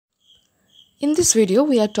In this video,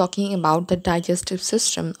 we are talking about the digestive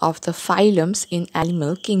system of the phylums in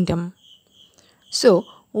animal kingdom. So,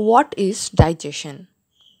 what is digestion?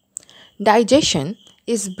 Digestion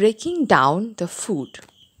is breaking down the food.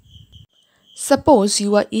 Suppose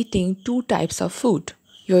you are eating two types of food.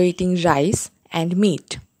 You are eating rice and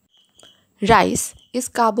meat. Rice is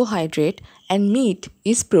carbohydrate and meat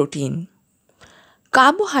is protein.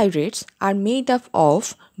 Carbohydrates are made up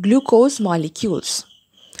of glucose molecules.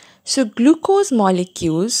 So glucose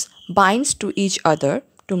molecules binds to each other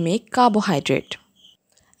to make carbohydrate.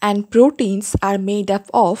 And proteins are made up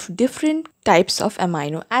of different types of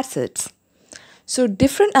amino acids. So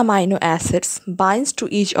different amino acids binds to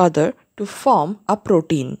each other to form a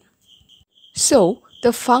protein. So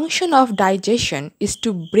the function of digestion is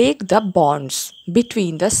to break the bonds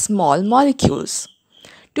between the small molecules.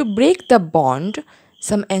 To break the bond,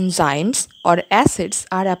 some enzymes or acids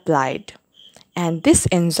are applied. And these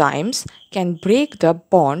enzymes can break the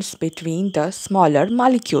bonds between the smaller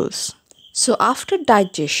molecules. So after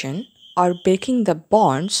digestion or breaking the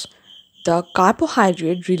bonds, the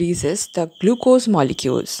carbohydrate releases the glucose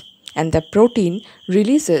molecules and the protein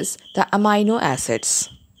releases the amino acids.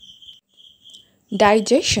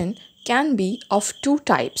 Digestion can be of two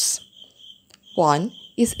types. One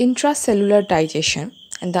is intracellular digestion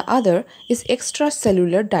and the other is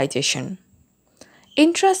extracellular digestion.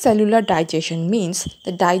 Intracellular digestion means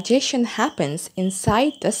the digestion happens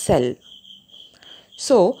inside the cell.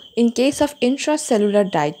 So, in case of intracellular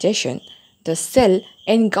digestion, the cell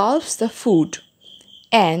engulfs the food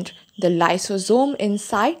and the lysosome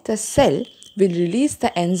inside the cell will release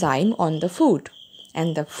the enzyme on the food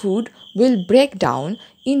and the food will break down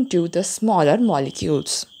into the smaller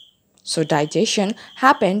molecules. So, digestion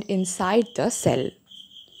happened inside the cell.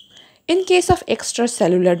 In case of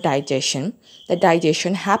extracellular digestion, the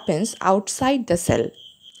digestion happens outside the cell.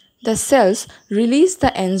 The cells release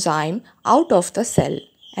the enzyme out of the cell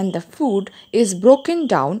and the food is broken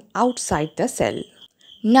down outside the cell.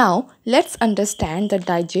 Now, let's understand the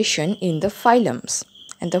digestion in the phylums.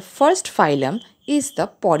 And the first phylum is the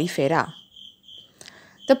Porifera.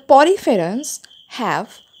 The Poriferans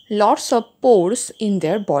have lots of pores in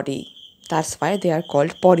their body. That's why they are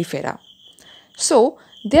called Porifera. So,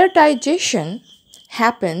 their digestion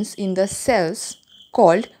happens in the cells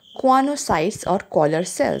called choanocytes or collar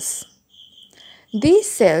cells. These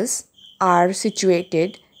cells are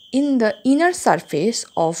situated in the inner surface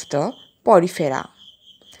of the porifera.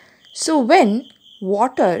 So when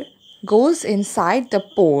water goes inside the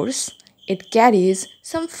pores, it carries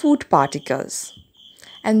some food particles.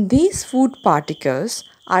 And these food particles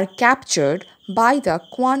are captured by the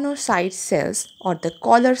choanocyte cells or the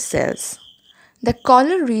collar cells. The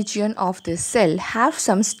collar region of this cell have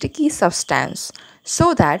some sticky substance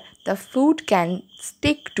so that the food can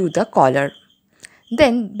stick to the collar.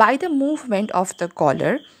 Then by the movement of the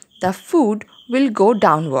collar, the food will go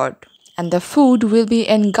downward and the food will be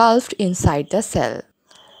engulfed inside the cell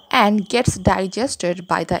and gets digested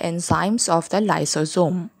by the enzymes of the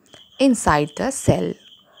lysosome inside the cell.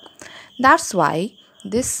 That's why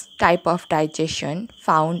this type of digestion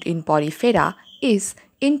found in Porifera is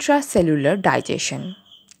intracellular digestion,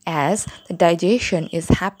 as the digestion is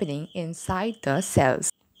happening inside the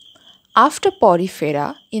cells. After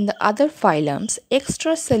Porifera, in the other phylums,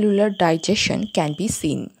 extracellular digestion can be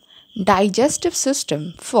seen. Digestive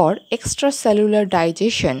system for extracellular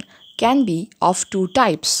digestion can be of two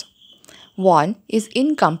types. One is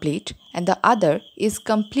incomplete and the other is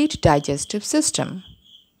complete digestive system.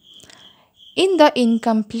 In the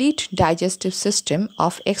incomplete digestive system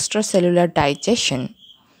of extracellular digestion,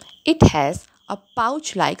 it has a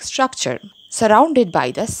pouch-like structure surrounded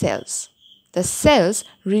by the cells. The cells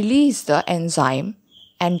release the enzyme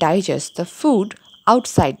and digest the food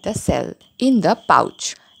outside the cell in the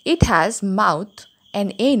pouch. It has mouth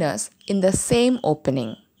and anus in the same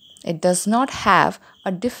opening. It does not have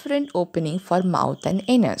a different opening for mouth and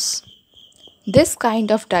anus. This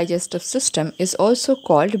kind of digestive system is also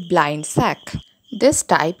called blind sac. This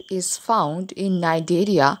type is found in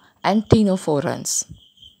Cnidaria and ctenophores.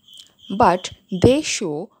 But they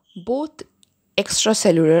show both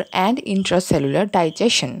extracellular and intracellular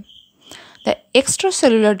digestion. The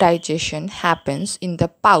extracellular digestion happens in the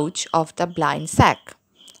pouch of the blind sac,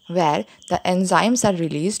 where the enzymes are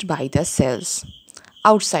released by the cells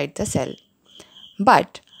outside the cell.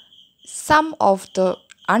 But some of the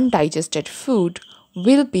undigested food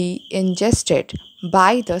will be ingested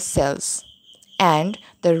by the cells, and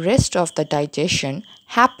the rest of the digestion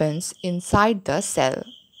happens inside the cell.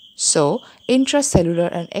 So, intracellular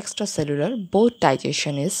and extracellular both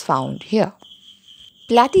digestion is found here.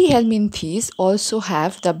 Platyhelminthes also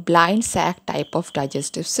have the blind sac type of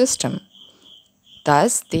digestive system.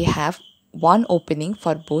 Thus, they have one opening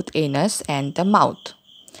for both anus and the mouth.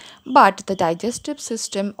 But the digestive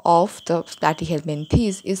system of the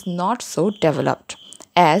platyhelminthes is not so developed,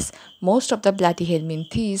 as most of the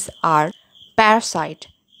platyhelminthes are parasite.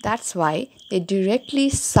 That's why they directly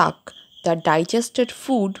suck the digested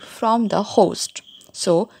food from the host.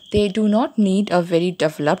 So they do not need a very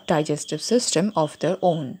developed digestive system of their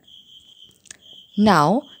own.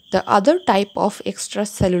 Now, the other type of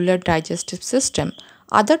extracellular digestive system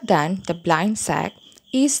other than the blind sac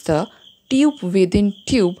is the tube within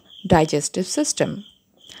tube digestive system.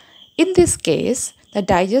 In this case, the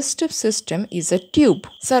digestive system is a tube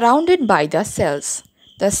surrounded by the cells.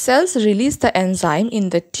 The cells release the enzyme in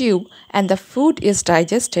the tube and the food is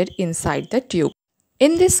digested inside the tube.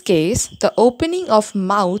 In this case, the opening of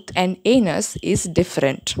mouth and anus is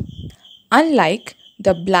different, unlike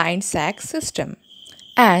the blind sac system,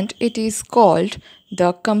 and it is called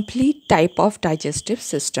the complete type of digestive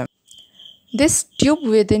system. This tube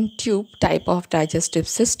within tube type of digestive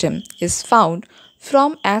system is found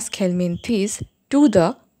from Aschelminthes to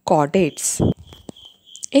the chordates.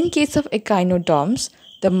 In case of echinoderms,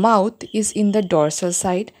 the mouth is in the dorsal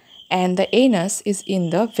side and the anus is in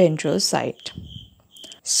the ventral side.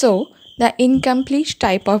 So, the incomplete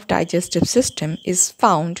type of digestive system is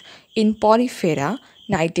found in Porifera,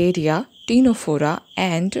 Cnidaria, Ctenophora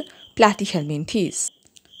and Platyhelminthes.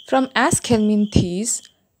 From Aschelminthes,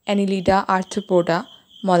 Annelida, Arthropoda,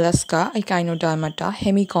 Mollusca, Echinodermata,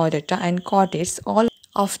 Hemichordata and chordates, all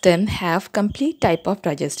of them have complete type of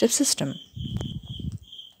digestive system.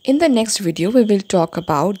 In the next video, we will talk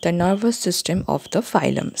about the nervous system of the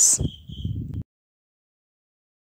phylums.